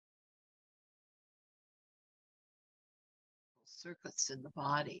circuits in the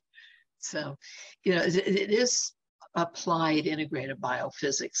body. So, it is applied integrated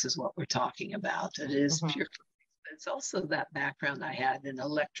biophysics is what we're talking about. It is pure. It's also that background I had in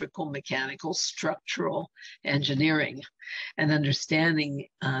electrical, mechanical, structural engineering, and understanding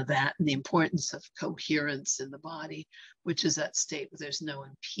that and the importance of coherence in the body, which is that state where there's no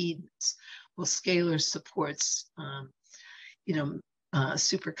impedance. Well, scalar supports,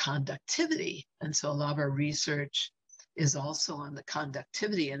 superconductivity. And so a lot of our research is also on the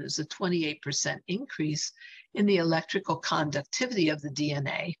conductivity, and there's a 28% increase in the electrical conductivity of the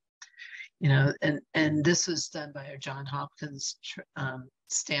DNA. And this was done by our Johns Hopkins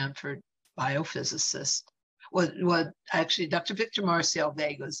Stanford biophysicist. Actually, Dr. Victor Marcial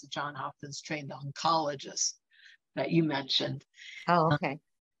Vega is the Johns Hopkins trained oncologist that you mentioned. Oh, okay.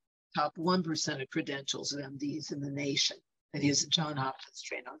 Top 1% of credentials of MDs in the nation. And he's a Johns Hopkins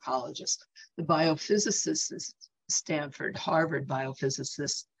trained oncologist. The biophysicist is Stanford, Harvard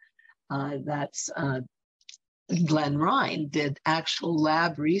biophysicist. That's Glen Rine, did actual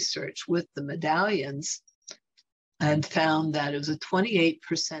lab research with the medallions and found that it was a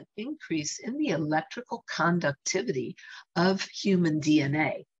 28% increase in the electrical conductivity of human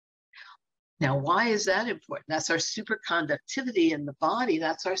DNA. Now, why is that important? That's our superconductivity in the body.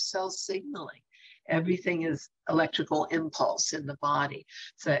 That's our cell signaling. Everything is electrical impulse in the body.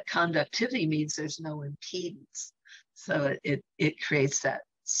 So that conductivity means there's no impedance. So it creates that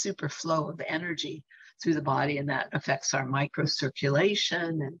super flow of energy through the body, and that affects our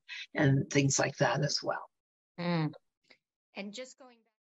microcirculation and things like that as well. And just going back